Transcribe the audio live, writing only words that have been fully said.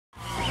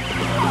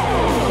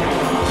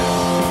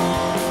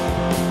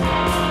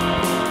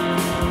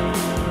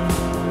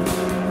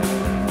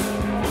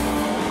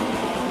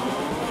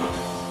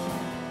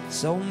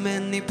So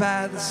many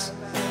paths,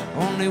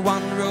 only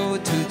one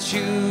road to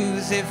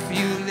choose. If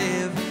you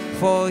live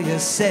for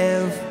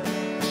yourself,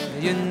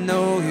 you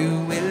know you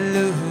will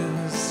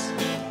lose.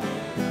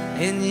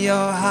 In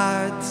your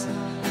heart,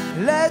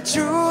 let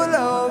true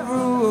love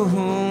rule.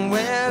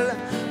 Well,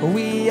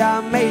 we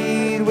are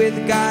made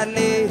with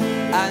godly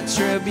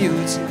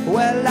attributes.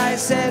 Well, I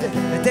said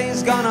the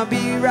thing's gonna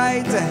be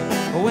right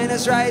when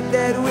it's right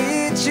that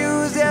we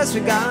choose. Yes, we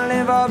gotta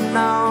live up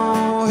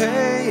now.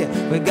 Hey,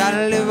 we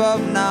gotta live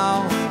up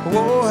now.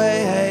 Whoa,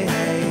 hey, hey,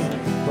 hey.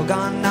 We're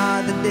gone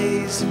are the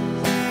days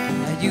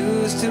I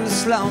used to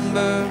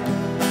slumber.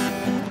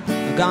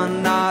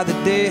 Gone are the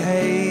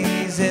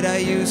days that I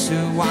used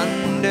to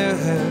wonder.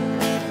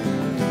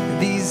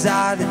 These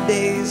are the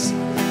days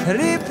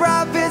the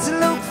prophets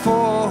look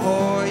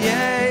for,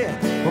 yeah.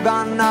 We're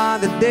gone are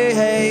the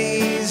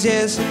days,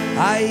 yes.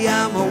 I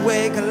am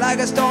awake like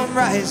a storm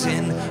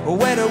rising.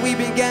 Where do we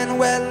begin?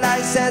 Well,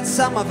 I said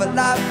some of a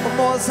lot, but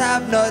most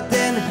have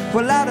nothing.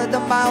 Well, out of the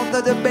mouth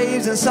of the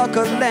babes and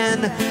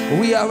suckling,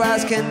 we are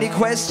asking the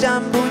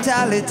question,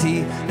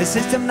 brutality. The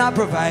system not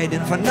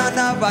providing for none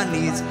of our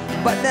needs,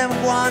 but them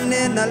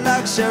wanting a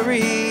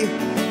luxury,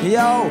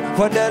 yo,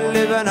 for the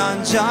living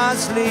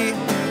unjustly.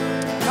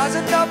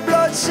 Causing the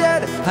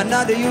bloodshed,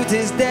 another youth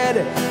is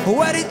dead.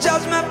 Where the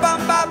judgment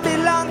from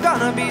Babylon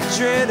gonna be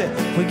dread.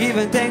 We're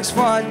giving thanks for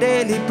our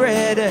daily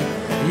bread.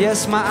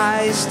 Yes, my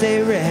eyes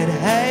stay red.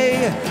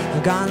 Hey,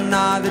 gone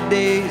are the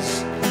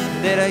days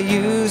that I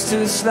used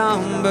to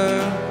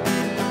slumber.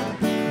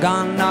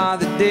 Gone are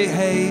the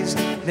days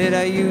that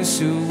I used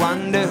to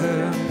wonder.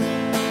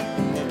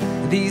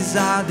 These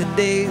are the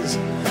days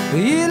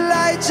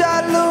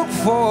Elijah looked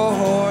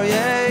for,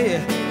 yeah.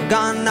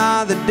 Gone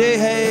are the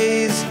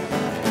days.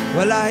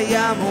 Well, I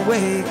am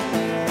awake.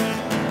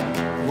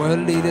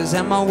 World leaders,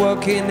 am I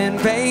working in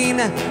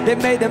vain? They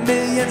made the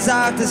millions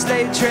out the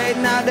slave trade.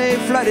 Now they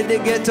flooded the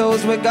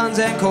ghettos with guns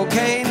and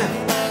cocaine.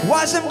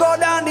 Watch them go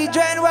down the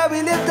drain where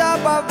we lift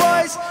up our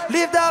voice,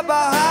 lift up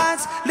our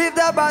hands, lift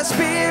up our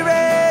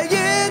spirit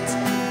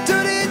to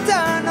the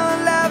eternal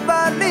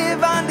level.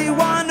 Live on the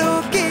one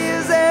who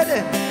gives it.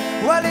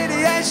 Well, in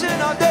the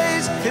ancient of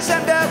days, it's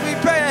him that we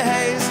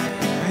praise.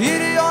 He's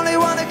the only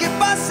one to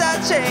give us a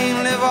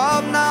chain. Live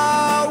up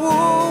now.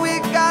 Ooh, we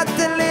got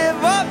to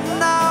live up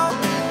now.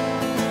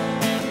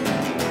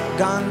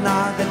 Gone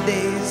are the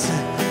days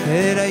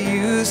that I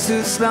used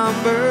to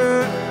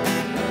slumber.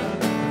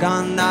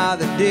 Gone are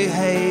the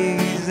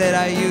days that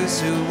I used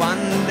to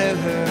wonder.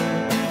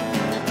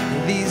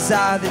 These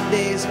are the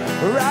days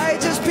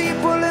righteous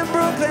people in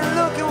Brooklyn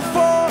looking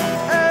for.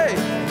 Hey,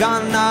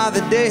 gone are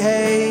the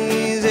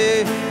days.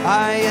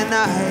 I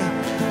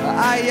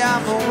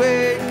am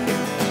awake.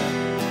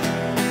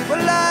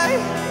 Well, I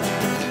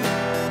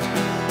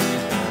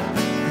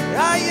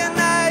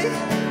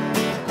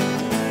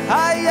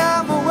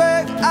am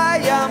awake, I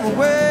am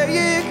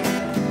awake.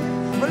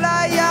 Well,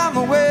 I am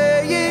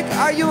awake.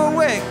 Are you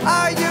awake?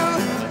 Are you?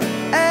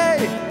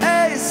 Hey,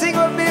 hey, sing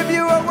with me if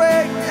you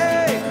awake.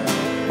 Hey,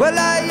 well,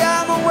 I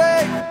am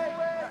awake.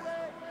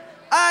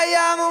 I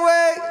am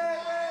awake.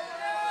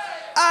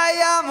 I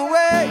am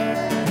awake.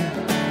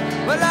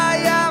 Well, I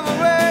am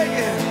awake.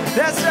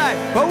 That's right.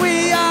 But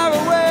we are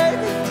awake.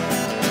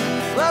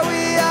 Well,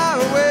 we are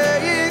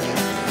awake.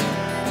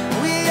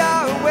 We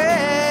are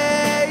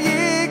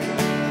awake.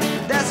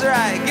 That's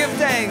right. Give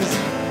thanks.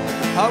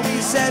 How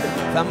we said,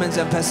 famines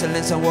and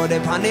pestilence and war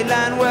upon the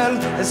land. Well,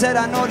 I said,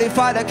 I know the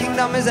Father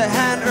kingdom is a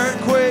hand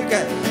earthquake.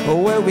 But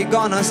where we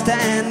gonna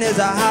stand is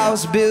a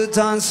house built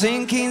on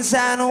sinking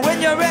sand. When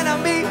your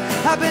enemy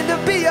happen to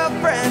be a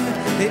friend,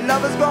 the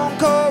love is gonna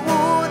cold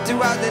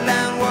throughout the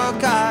land.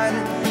 Work hard,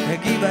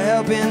 give a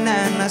helping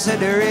hand. I said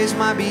the race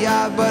might be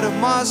hard, but it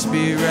must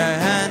be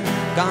ran.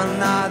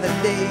 Gone are the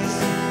days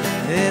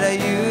that I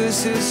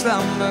used to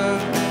slumber.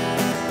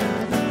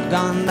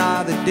 Gone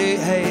are the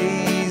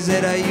days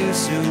that I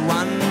used to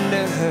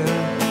wonder.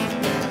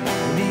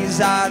 These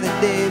are the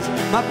days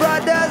my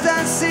brothers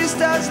and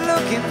sisters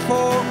looking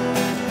for.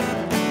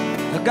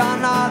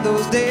 Gone are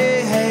those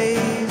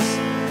days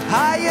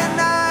I and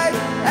I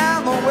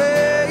am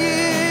awake.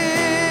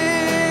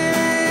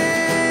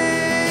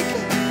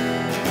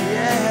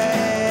 Yeah,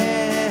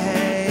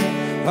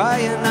 I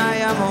and I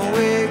am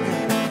awake.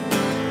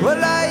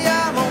 Well, I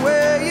am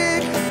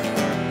awake.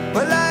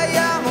 Well, I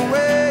am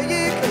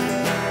awake.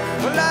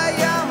 Well, I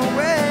am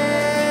awake.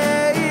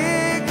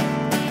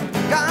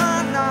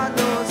 Gone are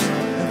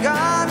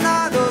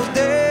those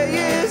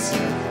days.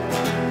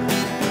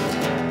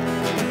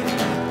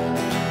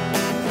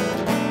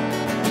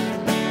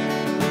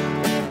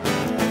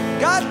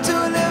 Got to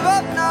live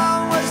up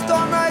now, a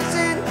storm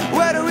rising.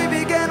 Where do we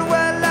begin?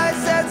 Well, I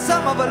said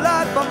some of a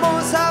lot, but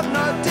most have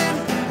nothing.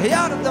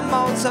 Out of the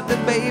mouths of the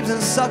babes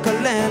and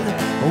suckling,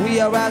 we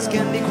are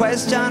asking the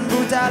question,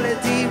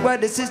 brutality, where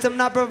the system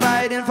not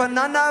providing for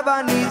none of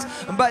our needs,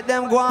 but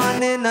them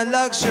going in a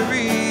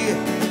luxury.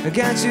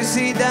 Can't you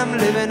see them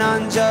living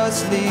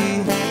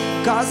unjustly,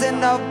 causing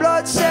enough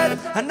bloodshed?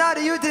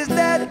 Another youth is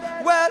dead.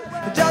 Well,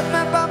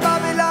 judgment from